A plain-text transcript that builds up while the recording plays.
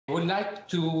would like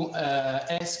to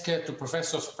ask to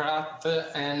Professor Spratt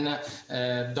and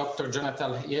Dr.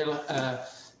 Jonathan Hill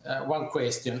one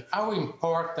question. How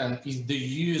important is the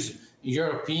use, in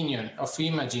your opinion, of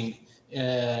imaging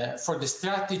for the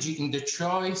strategy in the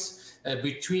choice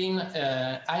between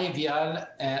IVL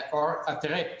or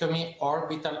atherectomy,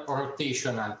 orbital or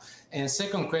rotational? And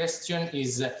second question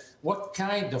is, what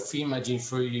kind of imaging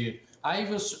for you?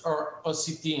 IVUS or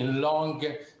OCT in long,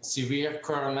 severe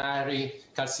coronary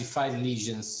calcified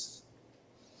lesions?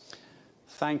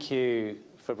 Thank you,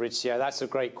 Fabrizio. That's a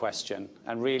great question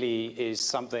and really is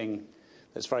something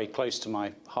that's very close to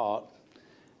my heart.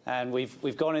 And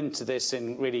we've gone into this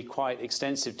in really quite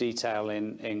extensive detail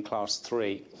in Class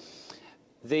 3.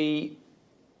 The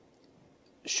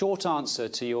short answer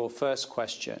to your first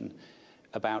question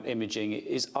about imaging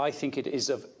is I think it is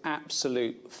of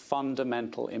absolute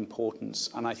fundamental importance,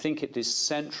 and I think it is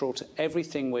central to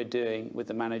everything we're doing with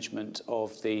the management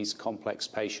of these complex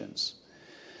patients.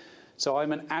 So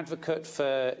I'm an advocate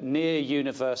for near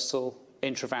universal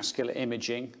intravascular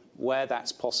imaging where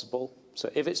that's possible. So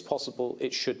if it's possible,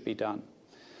 it should be done.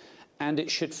 And it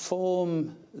should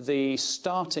form the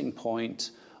starting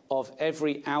point of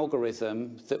every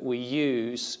algorithm that we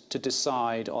use to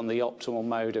decide on the optimal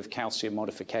mode of calcium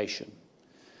modification.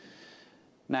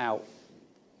 Now,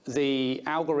 the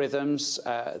algorithms,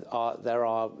 there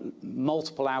are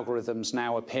multiple algorithms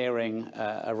now appearing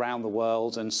around the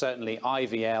world, and certainly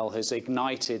IVL has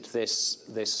ignited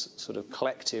this sort of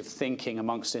collective thinking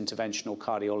amongst interventional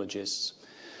cardiologists.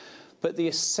 But the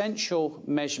essential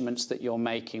measurements that you're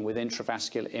making with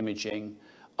intravascular imaging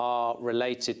are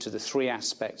related to the three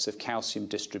aspects of calcium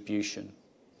distribution: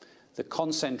 the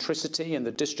concentricity and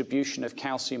the distribution of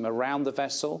calcium around the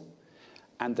vessel,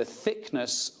 and the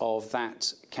thickness of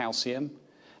that calcium,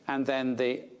 and then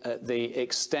the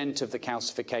extent of the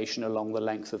calcification along the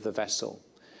length of the vessel.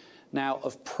 Now,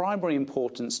 of primary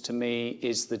importance to me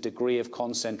is the degree of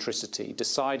concentricity,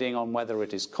 deciding on whether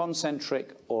it is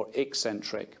concentric or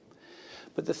eccentric.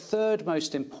 But the third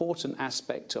most important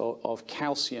aspect of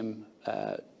calcium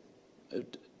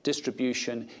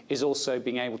distribution is also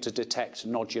being able to detect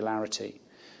nodularity,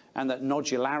 and that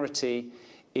nodularity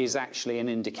is actually an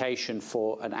indication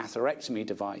for an atherectomy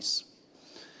device.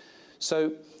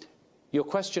 So your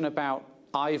question about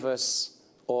IVUS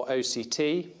or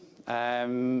OCT,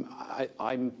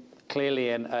 I'm clearly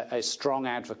a strong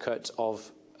advocate of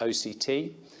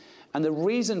OCT. And the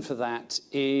reason for that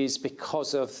is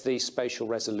because of the spatial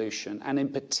resolution, and in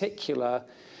particular,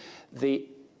 the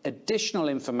additional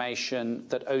information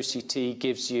that OCT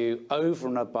gives you over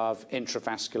and above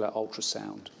intravascular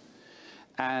ultrasound.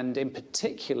 And in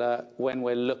particular, when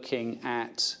we're looking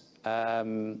at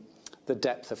the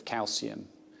depth of calcium.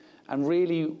 And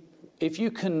really, if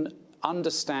you can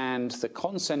understand the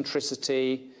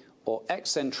concentricity or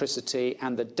eccentricity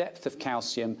and the depth of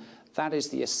calcium, that is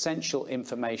the essential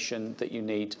information that you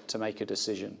need to make a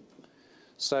decision.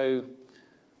 So,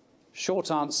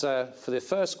 short answer for the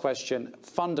first question,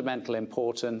 fundamental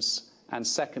importance. And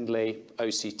secondly,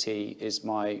 OCT is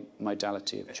my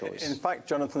modality of choice. In fact,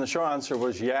 Jonathan, the short answer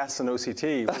was yes and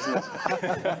OCT, wasn't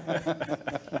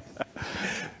it?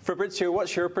 Fabrizio,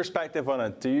 what's your perspective on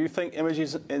it? Do you think imaging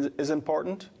is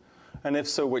important? And if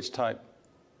so, which type?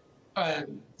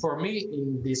 For me,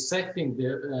 in this setting,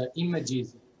 the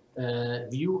images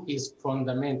view is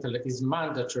fundamental, is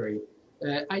mandatory.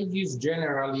 I use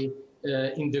generally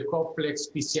in the complex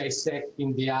PCI set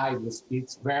in the IVUS.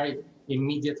 It's very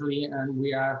immediately, and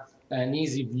we are an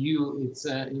easy view. It's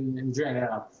in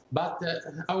general. But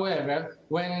however,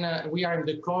 when we are in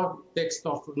the context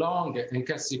of long and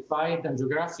calcified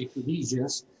angiographic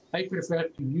lesions, I prefer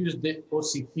to use the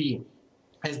OCT,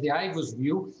 as the IVUS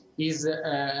view is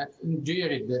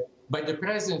injured by the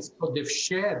presence of the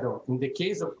shadow in the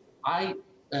case of high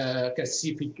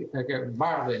calcific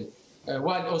burden,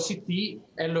 while OCT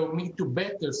allow me to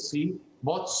better see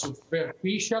both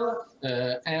superficial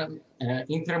and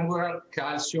intramural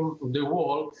calcium of the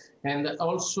wall, and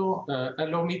also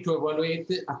allow me to evaluate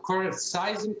the correct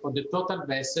sizing of the total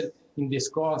vessel in this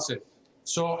concept.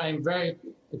 So I'm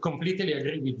completely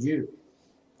agree with you.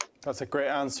 That's a great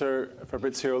answer,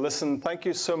 Fabrizio. Listen, thank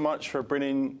you so much for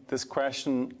bringing this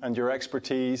question and your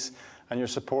expertise and your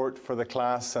support for the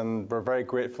class, and we're very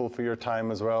grateful for your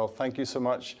time as well. Thank you so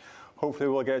much. Hopefully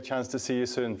we'll get a chance to see you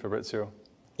soon, Fabrizio.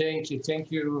 Thank you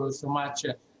so much.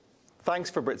 Thanks,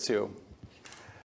 Fabrizio.